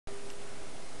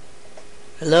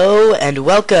Hello and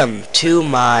welcome to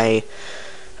my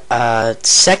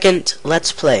second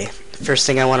Let's Play. First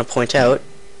thing I want to point out,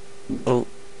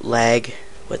 lag.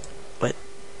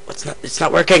 It's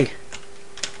not working.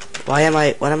 Why am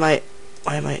I?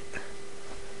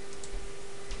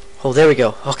 Oh, there we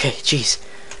go. Okay, jeez.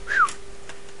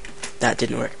 That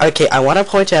didn't work. Okay, I want to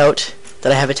point out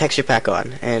that I have a texture pack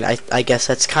on, and I guess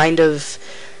that's kind of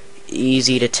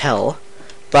easy to tell,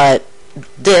 but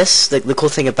the cool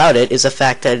thing about it is the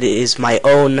fact that it is my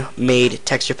own made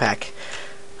texture pack.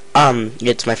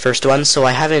 It's my first one, so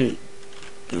I haven't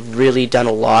really done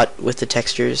a lot with the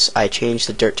textures. I changed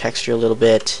the dirt texture a little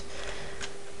bit.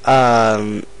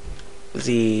 Like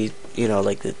the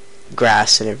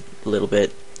grass and a little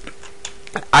bit.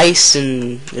 Ice,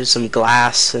 and there's some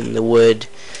glass, and the wood.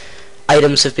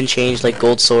 Items have been changed, like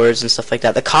gold swords and stuff like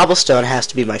that. The cobblestone has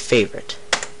to be my favorite.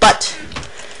 But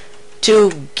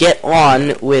to get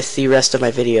on with the rest of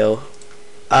my video,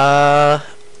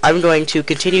 I'm going to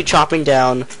continue chopping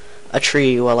down a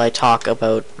tree while I talk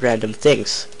about random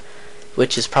things,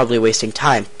 which is probably wasting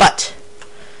time, but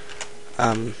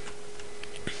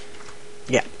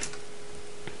yeah.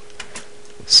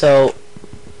 So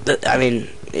I mean,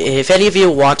 if any of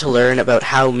you want to learn about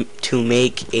how to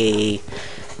make a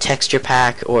texture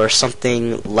pack or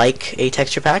something like a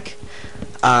texture pack,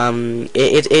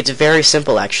 it's very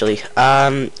simple, actually.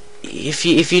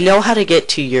 If you know how to get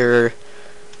to your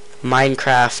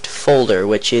Minecraft folder,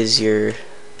 which is your...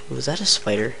 Was that a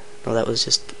spider? No, that was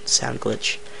just sound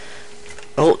glitch.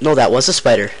 Oh, no, that was a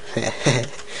spider.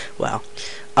 Wow.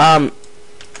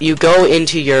 You go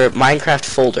into your Minecraft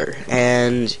folder,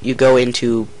 and you go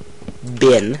into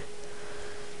bin.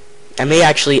 I may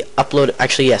actually upload...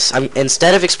 Actually, yes.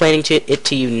 Instead of explaining it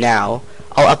to you now,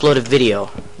 I'll upload a video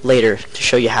later to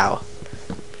show you how.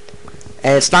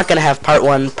 And it's not going to have part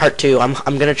 1, part 2. I'm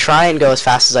going to try and go as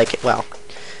fast as I can. Well,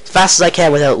 as fast as I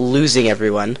can without losing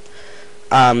everyone.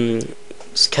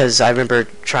 Because I remember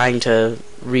trying to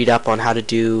read up on how to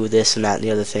do this and that and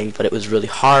the other thing, but it was really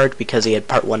hard because he had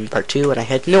part 1 and part 2, and I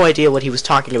had no idea what he was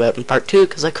talking about in part 2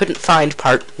 because I couldn't find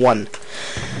part 1.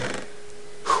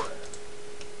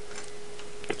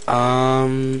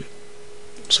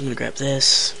 So I'm gonna grab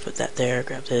this, put that there,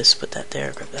 grab this, put that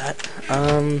there, grab that.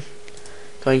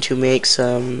 Going to make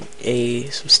some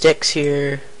sticks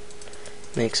here,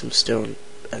 make some stone,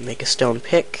 make a stone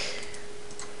pick,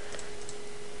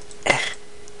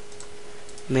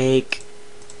 make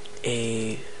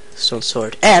a stone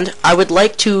sword, and I would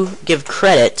like to give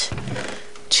credit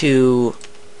to,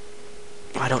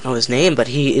 I don't know his name, but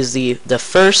he is the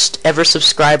first ever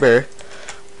subscriber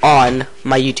on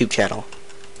my YouTube channel.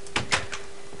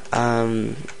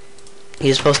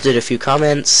 He's posted a few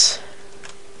comments.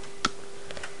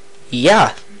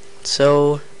 Yeah,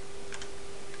 so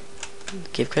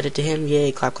give credit to him.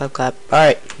 Yay! Clap, clap, clap. All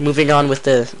right, moving on with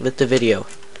the video.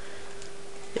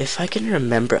 If I can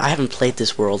remember, I haven't played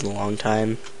this world in a long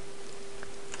time,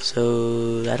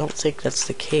 so I don't think that's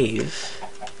the cave.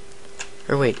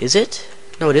 Or wait, is it?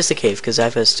 No, it is the cave because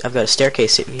I've got a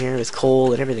staircase sitting here with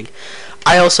coal and everything.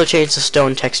 I also changed the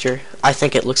stone texture. I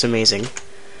think it looks amazing.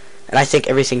 And I think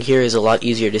everything here is a lot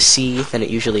easier to see than it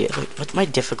usually is. What's my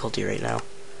difficulty right now?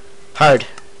 Hard.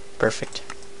 Perfect.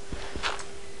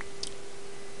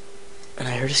 And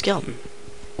I heard a skeleton.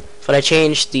 But I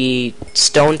changed the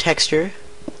stone texture.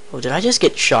 Oh, did I just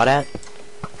get shot at?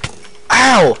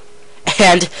 Ow!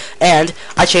 And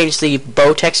I changed the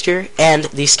bow texture and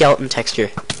the skeleton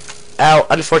texture. Ow,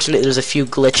 unfortunately there's a few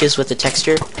glitches with the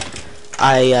texture.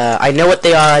 I know what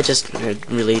they are, I just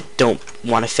really don't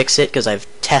want to fix it because I've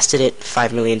tested it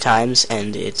 5 million times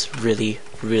and it's really,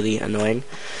 really annoying.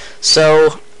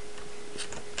 So,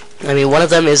 I mean, one of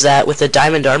them is that with the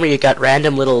diamond armor you got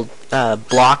random little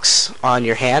blocks on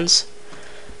your hands,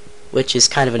 which is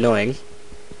kind of annoying.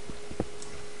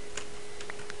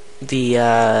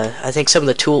 I think some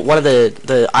of the one of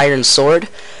the iron sword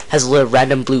has a little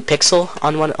random blue pixel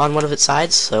on one of its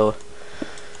sides, so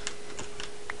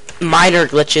minor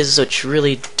glitches which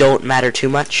really don't matter too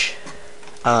much.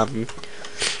 I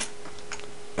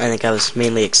think I was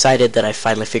mainly excited that I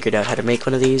finally figured out how to make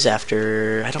one of these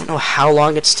after I don't know how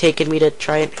long it's taken me to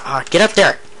try and get up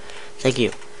there. Thank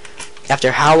you.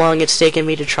 After how long it's taken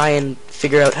me to try and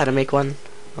figure out how to make one.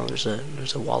 Oh, there's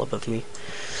a wall above me.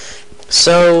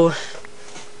 So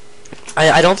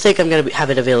I don't think I'm gonna have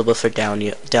it available for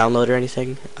download or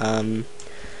anything.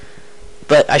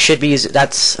 But I should be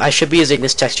using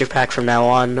this texture pack from now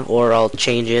on, or I'll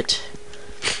change it.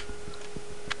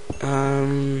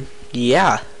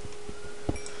 Yeah.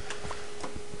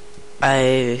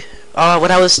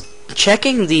 When I was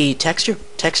checking the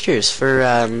textures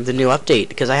for the new update,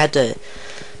 because I had to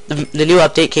the new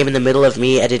update came in the middle of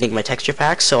me editing my texture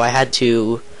pack, so I had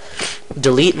to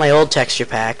delete my old texture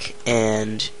pack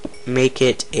and make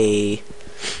it a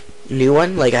new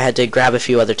one. Like, I had to grab a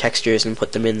few other textures and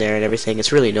put them in there and everything.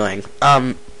 It's really annoying.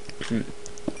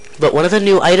 But one of the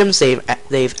new items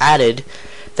they've added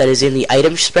that is in the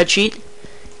item spreadsheet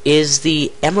is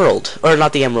the emerald, or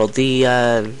not the emerald,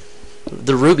 the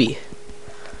ruby.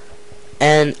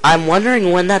 And I'm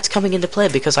wondering when that's coming into play,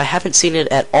 because I haven't seen it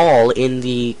at all in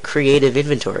the creative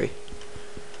inventory.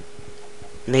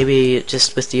 Maybe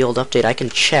just with the old update I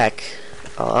can check.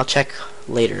 I'll check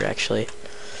later, actually.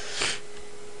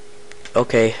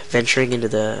 Okay, venturing into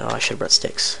the... Oh, I should have brought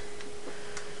sticks.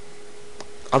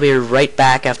 I'll be right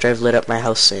back after I've lit up my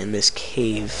house in this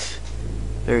cave.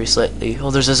 Very slightly.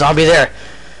 Oh, there's a zombie there!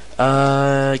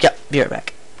 Yeah, be right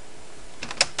back.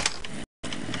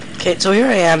 Okay, so here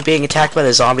I am being attacked by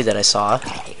the zombie that I saw.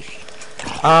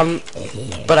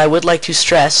 But I would like to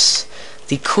stress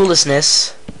the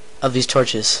coolestness of these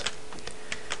torches.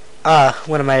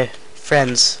 One of my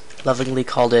friends lovingly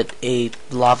called it a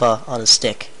lava on a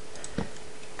stick.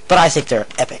 But I think they're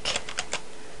epic.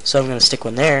 So I'm going to stick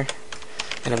one there,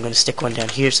 and I'm going to stick one down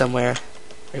here somewhere,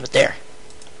 right about there.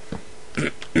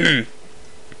 And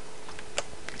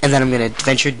then I'm going to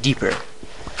venture deeper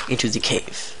into the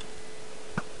cave.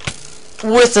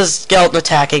 With the skeleton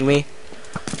attacking me.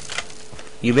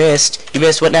 You missed. You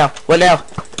missed. What now? What now?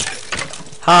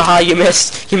 Haha, you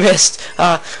missed. You missed.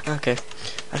 Okay.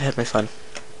 I've had my fun.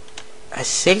 I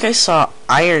think I saw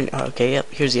iron. Oh, okay,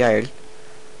 yep. Here's the iron.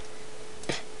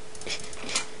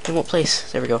 In what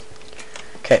place? There we go.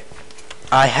 Okay.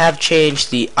 I have changed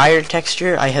the iron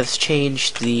texture. I have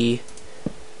changed the...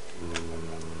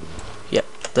 Yep,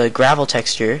 the gravel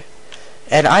texture.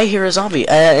 And I hear a zombie.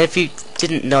 If you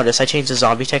didn't notice, I changed the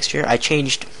zombie texture. I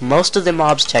changed most of the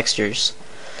mobs' textures.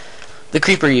 The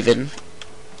creeper even.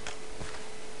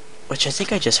 Which I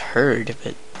think I just heard,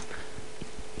 but...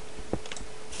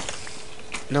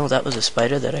 No, that was a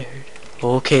spider that I heard.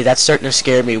 Okay, that's starting to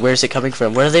scare me. Where's it coming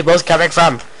from? Where are they both coming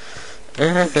from?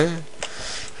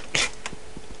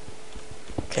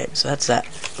 Okay, so that's that.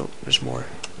 Oh, there's more.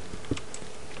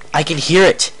 I can hear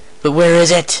it, but where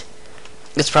is it?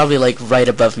 It's probably like right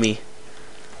above me.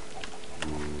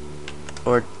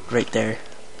 Or right there.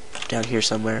 Down here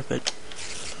somewhere, but...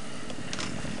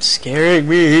 It's scaring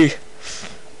me.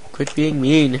 Quit being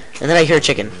mean. And then I hear a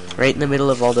chicken. Right in the middle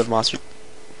of all the monsters.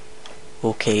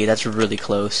 Okay, that's really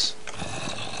close.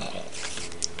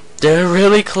 They're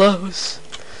really close.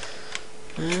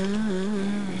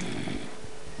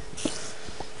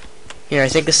 Here, I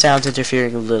think the sound's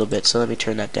interfering a little bit, so let me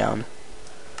turn that down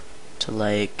to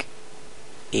like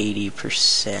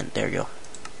 80%. There we go.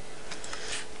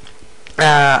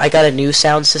 I got a new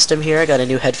sound system here. I got a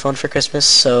new headphone for Christmas,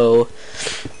 so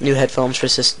new headphones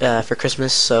for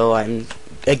Christmas. So I'm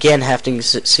again having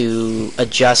to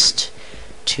adjust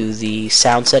to the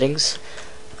sound settings.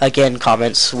 Again,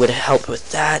 comments would help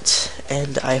with that,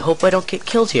 and I hope I don't get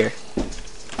killed here.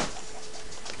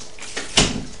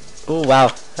 Oh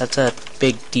wow, that's a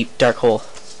big, deep, dark hole.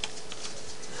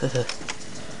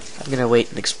 I'm gonna wait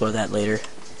and explore that later.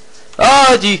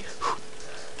 Oh, gee.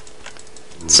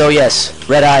 So yes,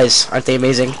 red eyes, aren't they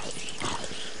amazing?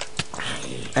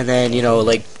 And then, you know,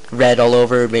 like red all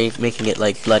over, making it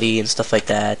like bloody and stuff like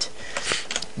that.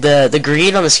 The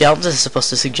green on the skeletons is supposed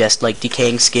to suggest like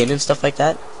decaying skin and stuff like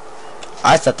that.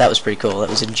 I thought that was pretty cool. That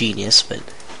was ingenious, but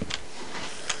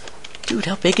dude,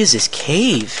 how big is this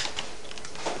cave?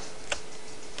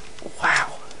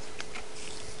 Wow.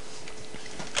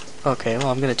 Okay, well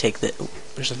I'm gonna take the. Ooh,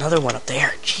 there's another one up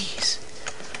there. Jeez.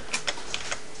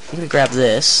 I'm gonna grab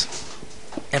this,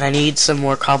 and I need some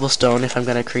more cobblestone if I'm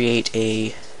gonna create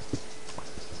a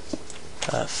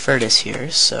furnace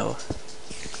here. So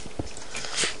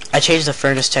I changed the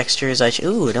furnace textures.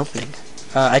 Ooh, an opening.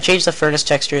 I changed the furnace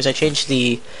textures. I changed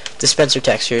the dispenser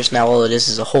textures. Now all it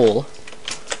is a hole.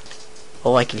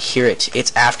 Oh, I can hear it.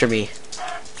 It's after me.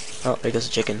 Oh, there goes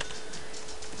the chicken.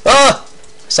 Oh!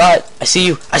 I saw it. I see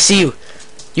you. I see you.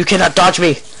 You cannot dodge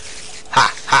me.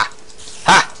 Ha! Ha!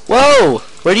 Ha! Whoa!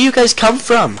 Where do you guys come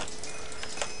from?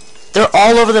 They're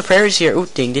all over the prairies here. Ooh,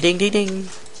 ding, ding, ding, ding.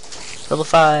 Level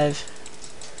 5.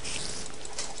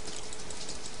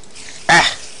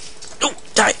 Ah! Oh,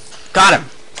 die! Got him!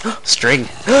 String.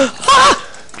 Ah!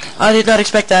 I did not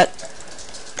expect that.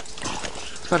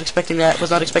 Was not expecting that. Was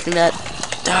not expecting that.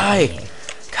 Die!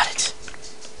 Got it.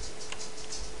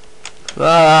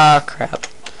 Ah, crap.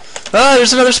 Ah,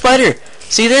 there's another spider!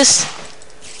 See this?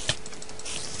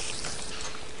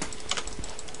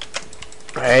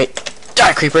 Alright.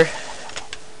 Die, creeper!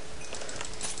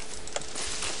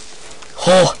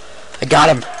 Oh! I got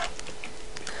him!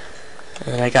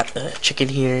 And I got the chicken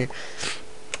here.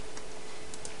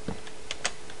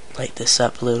 Light this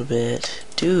up a little bit.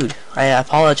 Dude, I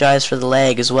apologize for the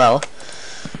lag as well.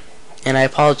 And I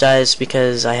apologize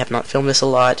because I have not filmed this a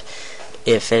lot.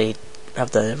 If any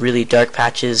of the really dark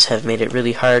patches have made it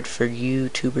really hard for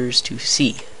YouTubers to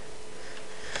see.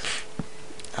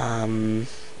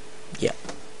 Yeah.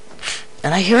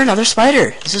 And I hear another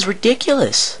spider. This is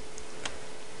ridiculous.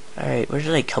 Alright, where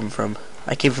did I come from?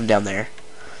 I came from down there.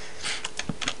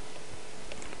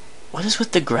 What is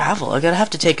with the gravel? I'm gonna have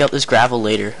to take out this gravel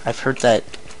later. I've heard that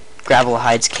gravel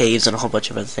hides caves and a whole bunch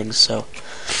of other things, so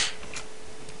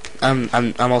I'm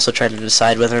also trying to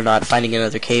decide whether or not finding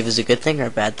another cave is a good thing or a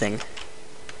bad thing.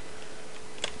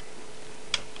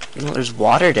 You know, there's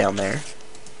water down there.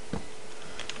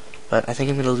 But I think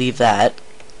I'm gonna leave that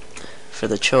for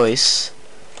the choice.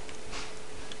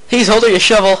 He's holding a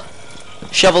shovel.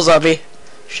 Shovels on me.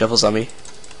 Shovels on me.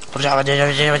 Got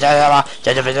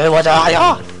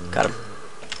him.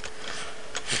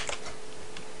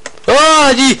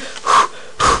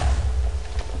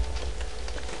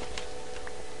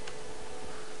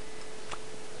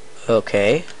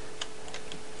 Okay.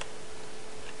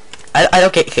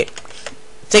 Okay.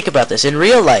 Think about this. In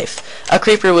real life, a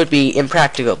creeper would be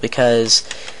impractical because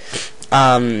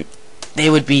they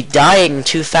would be dying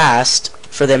too fast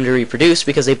for them to reproduce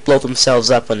because they blow themselves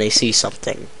up when they see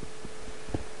something.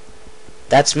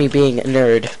 That's me being a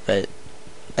nerd, but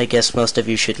I guess most of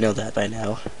you should know that by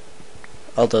now.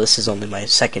 Although this is only my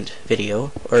second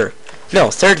video, or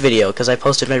no, third video, because I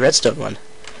posted my redstone one.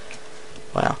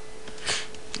 Wow.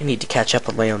 I need to catch up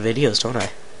on my own videos, don't I?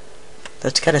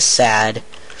 That's kind of sad.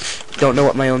 Don't know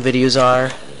what my own videos are.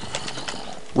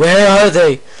 Where are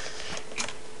they?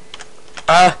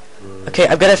 Okay,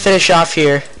 I'm gonna finish off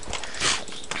here.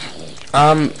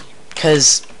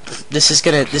 Cause this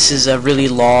is a really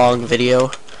long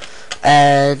video.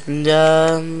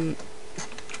 And,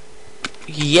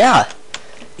 yeah.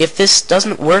 If this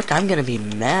doesn't work, I'm gonna be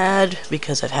mad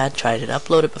because I've tried to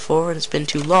upload it before and it's been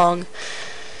too long.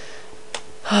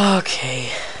 Okay.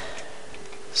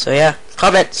 So yeah,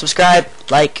 comment, subscribe,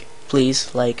 like,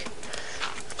 please,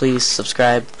 please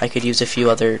subscribe. I could use a few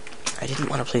other. I didn't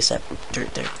want to place that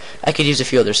dirt there. I could use a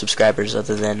few other subscribers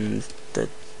other than the.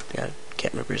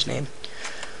 Can't remember his name.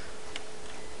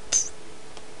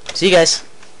 See you guys.